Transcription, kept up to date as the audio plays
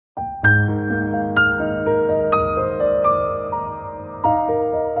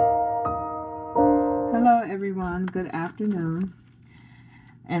good afternoon,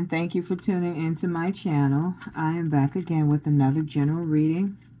 and thank you for tuning into my channel. I am back again with another general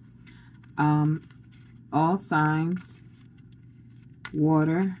reading. All signs,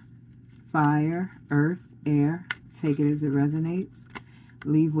 water, fire, earth, air, take it as it resonates,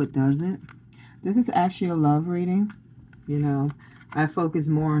 leave what doesn't. This is actually a love reading. You know, I focus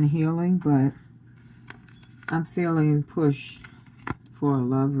more on healing, but I'm feeling pushed for a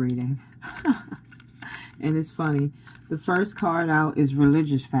love reading. And it's funny, the first card out is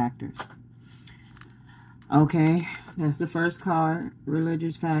religious factors. Okay, that's the first card,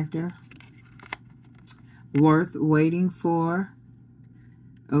 religious factor. Worth waiting for.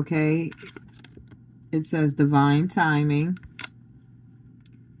 Okay, it says divine timing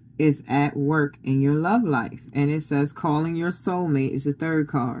is at work in your love life. And it says calling your soulmate is the third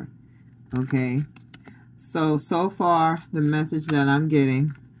card. Okay, so far the message that I'm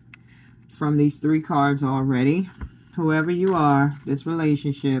getting from these three cards already, whoever you are, this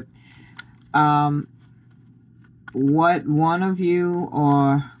relationship, what one of you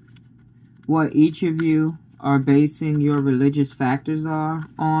or what each of you are basing your religious factors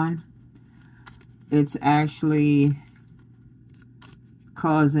on, it's actually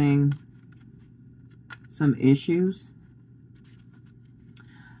causing some issues.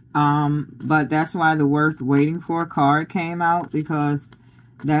 But that's why the worth waiting for card came out, because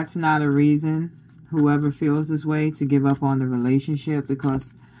that's not a reason, whoever feels this way, to give up on the relationship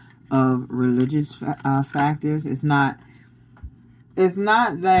because of religious factors. It's not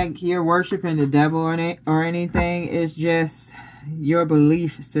like you're worshiping the devil or anything. It's just your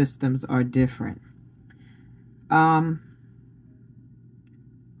belief systems are different.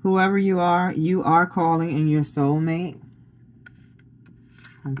 Whoever you are calling in your soulmate.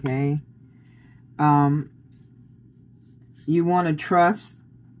 Okay. You want to trust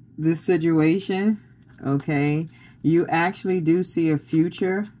this situation. Okay. You actually do see a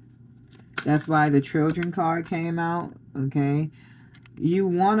future. That's why the children card came out. Okay. You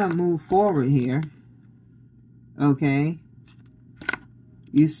want to move forward here. Okay.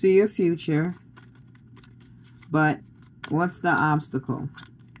 You see a future. But what's the obstacle?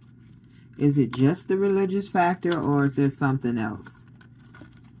 Is it just the religious factor, or is there something else?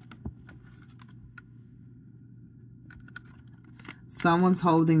 Someone's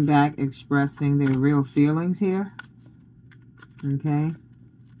holding back expressing their real feelings here. Okay.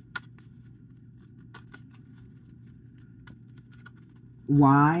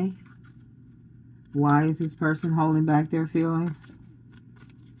 Why? Why is this person holding back their feelings?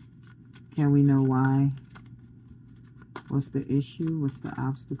 Can we know why? What's the issue? What's the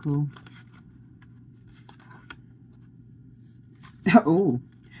obstacle? Oh.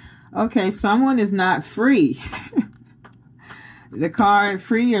 Okay, someone is not free. The card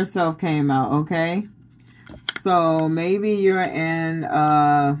Free Yourself came out, okay? So maybe you're in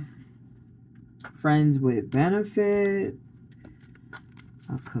friends with benefit,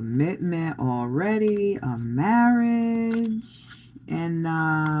 a commitment already, a marriage,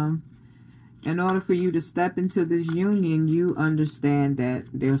 and in order for you to step into this union, you understand that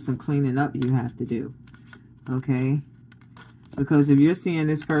there's some cleaning up you have to do, okay? Because if you're seeing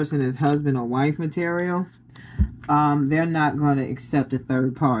this person as husband or wife material, they're not going to accept a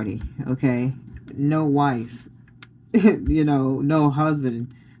third party, okay? No wife, you know, no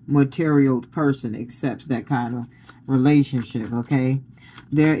husband material person accepts that kind of relationship, okay?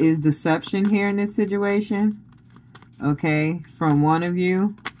 There is deception here in this situation, okay, from one of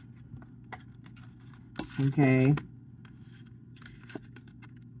you, okay?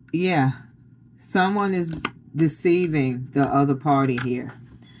 Yeah, someone is deceiving the other party here.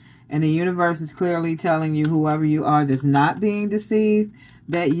 And the universe is clearly telling you, whoever you are that's not being deceived,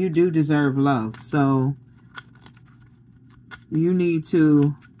 that you do deserve love. So you need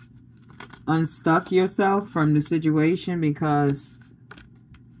to unstuck yourself from the situation, because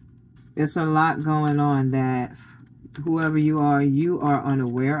it's a lot going on that whoever you are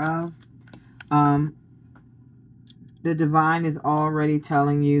unaware of. The divine is already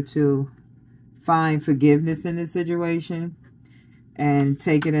telling you to find forgiveness in this situation and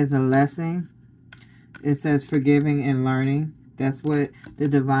take it as a lesson. It says forgiving and learning. That's what the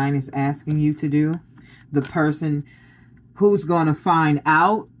divine is asking you to do. The person who's going to find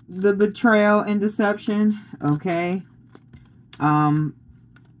out the betrayal and deception, okay? But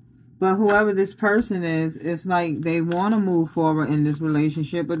whoever this person is, it's like they want to move forward in this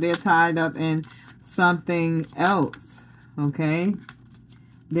relationship, but they're tied up in something else, okay?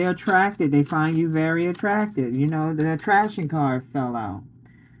 They're attracted. They find you very attractive. You know, the attraction card fell out.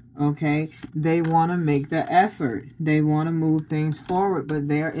 Okay? They want to make the effort. They want to move things forward. But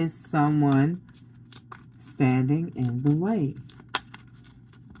there is someone standing in the way.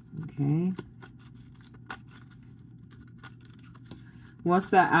 Okay. What's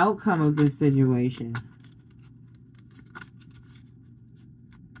the outcome of this situation?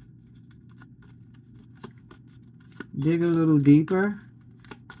 Dig a little deeper.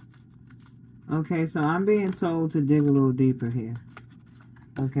 Okay, so I'm being told to dig a little deeper here.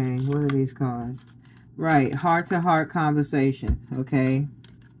 Okay, what are these cards? Right, heart-to-heart conversation, okay?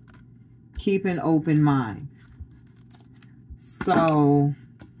 Keep an open mind. So,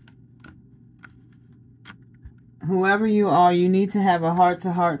 whoever you are, you need to have a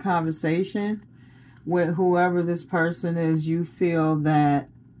heart-to-heart conversation with whoever this person is you feel that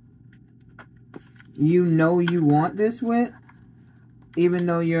you know you want this with, even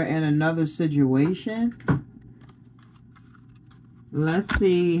though you're in another situation. Let's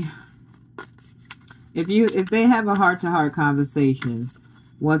see if they have a heart-to-heart conversation,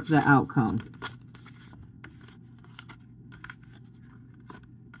 what's the outcome?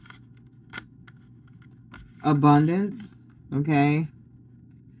 Abundance, okay?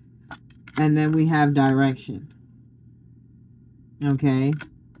 And then we have direction. Okay?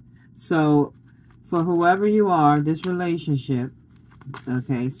 So for whoever you are, this relationship,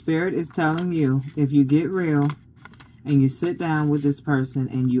 okay, Spirit is telling you, if you get real and you sit down with this person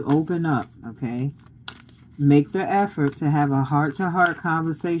and you open up, okay, make the effort to have a heart-to-heart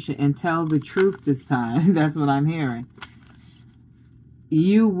conversation and tell the truth this time. That's what I'm hearing.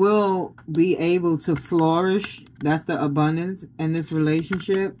 You will be able to flourish. That's the abundance in this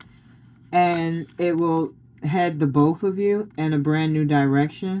relationship. And it will head the both of you in a brand new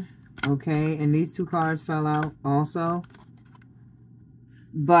direction. Okay, and these two cards fell out also.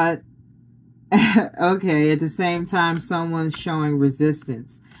 But, okay, at the same time, someone's showing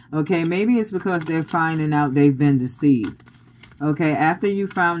resistance. Okay, maybe it's because they're finding out they've been deceived. Okay, after you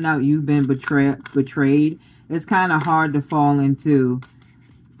found out you've been betrayed, it's kind of hard to fall into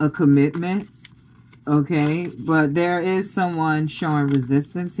a commitment. Okay, but there is someone showing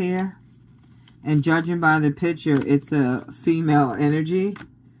resistance here. And judging by the picture, it's a female energy.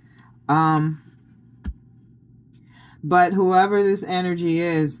 But whoever this energy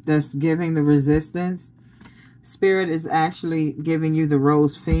is that's giving the resistance, Spirit is actually giving you the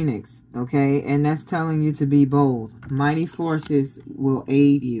Rose Phoenix, okay? And that's telling you to be bold. Mighty forces will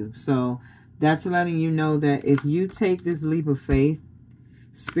aid you. So that's letting you know that if you take this leap of faith,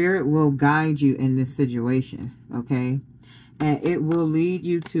 Spirit will guide you in this situation, okay? And it will lead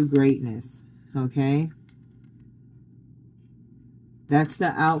you to greatness, okay? That's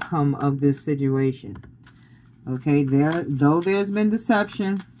the outcome of this situation. Okay, though there's been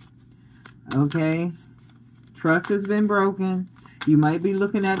deception, okay, trust has been broken. You might be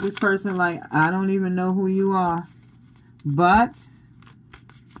looking at this person like, I don't even know who you are. But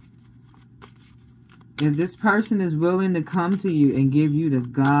if this person is willing to come to you and give you the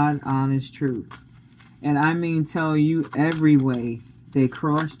God-honest truth, and I mean tell you every way they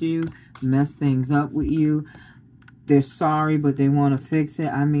crossed you, messed things up with you, they're sorry, but they want to fix it.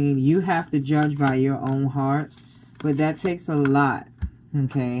 I mean, you have to judge by your own heart. But that takes a lot,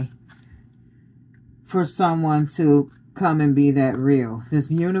 okay, for someone to come and be that real. This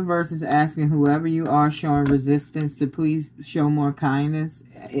universe is asking whoever you are showing resistance to please show more kindness.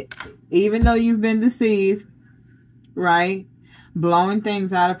 Even though you've been deceived, right? Blowing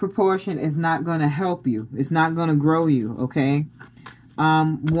things out of proportion is not going to help you. It's not going to grow you, okay?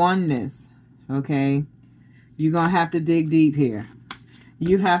 Oneness, okay? You're going to have to dig deep here.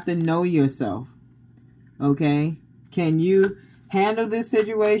 You have to know yourself. Okay? Can you handle this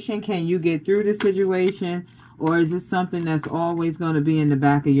situation? Can you get through this situation? Or is it something that's always going to be in the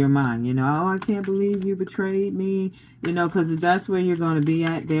back of your mind? You know, oh, I can't believe you betrayed me. You know, because if that's where you're going to be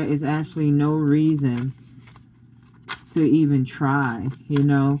at, there is actually no reason to even try. You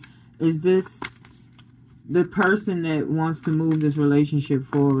know, is this the person that wants to move this relationship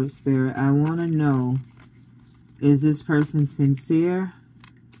forward, Spirit? I want to know, is this person sincere?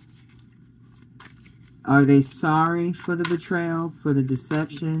 Are they sorry for the betrayal, for the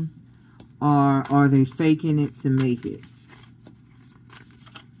deception? Or are they faking it to make it?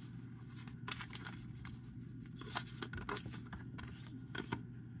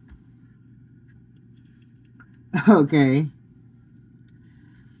 Okay.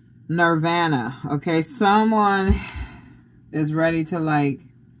 Nirvana. Okay, someone is ready to like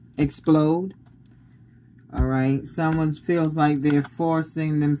explode. Alright, someone feels like they're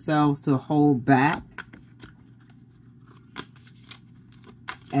forcing themselves to hold back.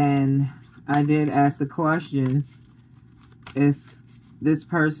 And I did ask the question, if this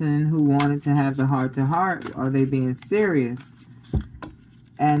person who wanted to have the heart-to-heart, are they being serious?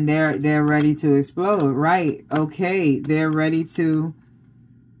 And they're ready to explode, right? Okay, they're ready to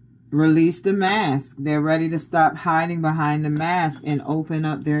release the mask. They're ready to stop hiding behind the mask and open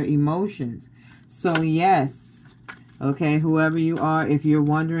up their emotions. So yes, okay, whoever you are, if you're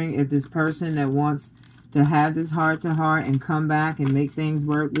wondering if this person that wants to have this heart-to-heart and come back and make things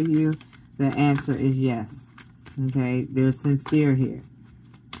work with you, the answer is yes. Okay, they're sincere here.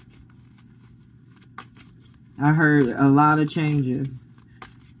 I heard a lot of changes.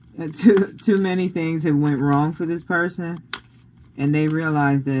 Too many things have went wrong for this person, and they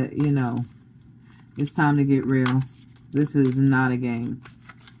realize that, you know, it's time to get real. This is not a game.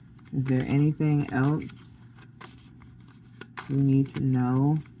 Is there anything else we need to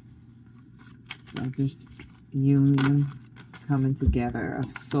know about this union coming together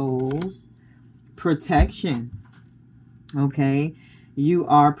of souls? Protection. Okay, you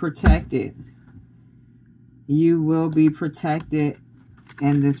are protected. You will be protected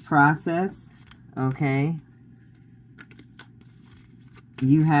in this process, okay?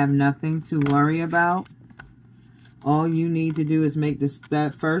 You have nothing to worry about. All you need to do is make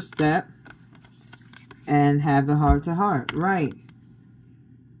the first step and have the heart-to-heart, right?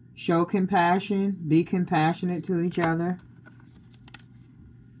 Show compassion. Be compassionate to each other.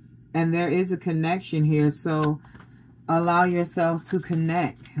 And there is a connection here, so allow yourselves to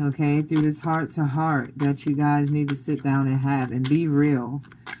connect, okay, through this heart-to-heart that you guys need to sit down and have, and be real.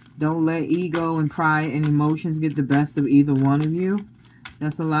 Don't let ego and pride and emotions get the best of either one of you.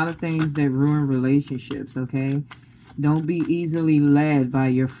 That's a lot of things that ruin relationships, okay? Don't be easily led by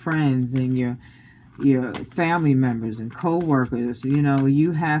your friends and your family members and co-workers. You know,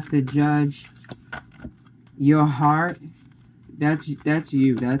 you have to judge your heart. That's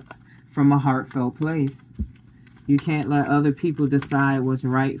you. That's from a heartfelt place. You can't let other people decide what's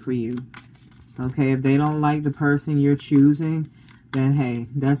right for you. Okay, if they don't like the person you're choosing, then hey,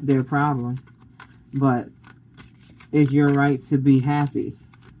 that's their problem. But it's your right to be happy.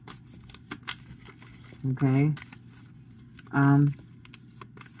 Okay? Is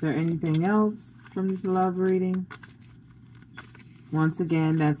there anything else from this love reading? Once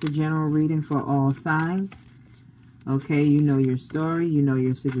again, that's a general reading for all signs. Okay, you know your story, you know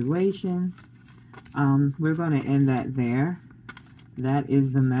your situation. We're going to end that there. That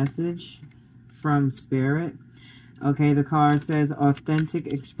is the message from Spirit. Okay, the card says authentic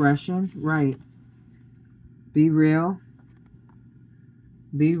expression. Right. Be real.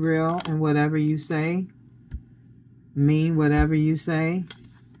 Be real in whatever you say. Mean whatever you say.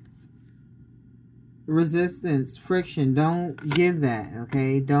 Resistance, friction. Don't give that,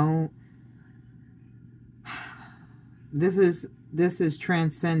 okay? Don't. This is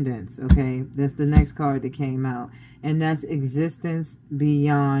transcendence, okay? That's the next card that came out. And that's existence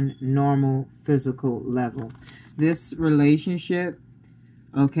beyond normal physical level. This relationship,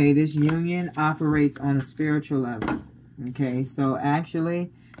 okay, this union operates on a spiritual level. Okay, so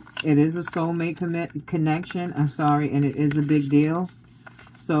actually, it is a soulmate connection. I'm sorry, and it is a big deal.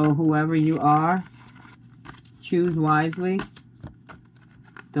 So whoever you are, choose wisely.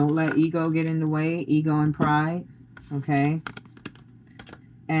 Don't let ego get in the way, ego and pride. Okay?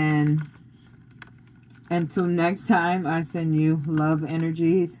 And until next time, I send you love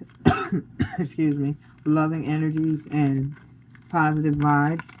energies. Excuse me. Loving energies and positive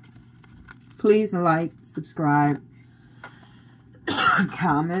vibes. Please like, subscribe,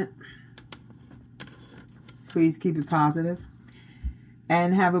 comment. Please keep it positive.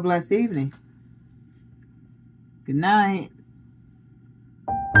 And have a blessed evening. Good night.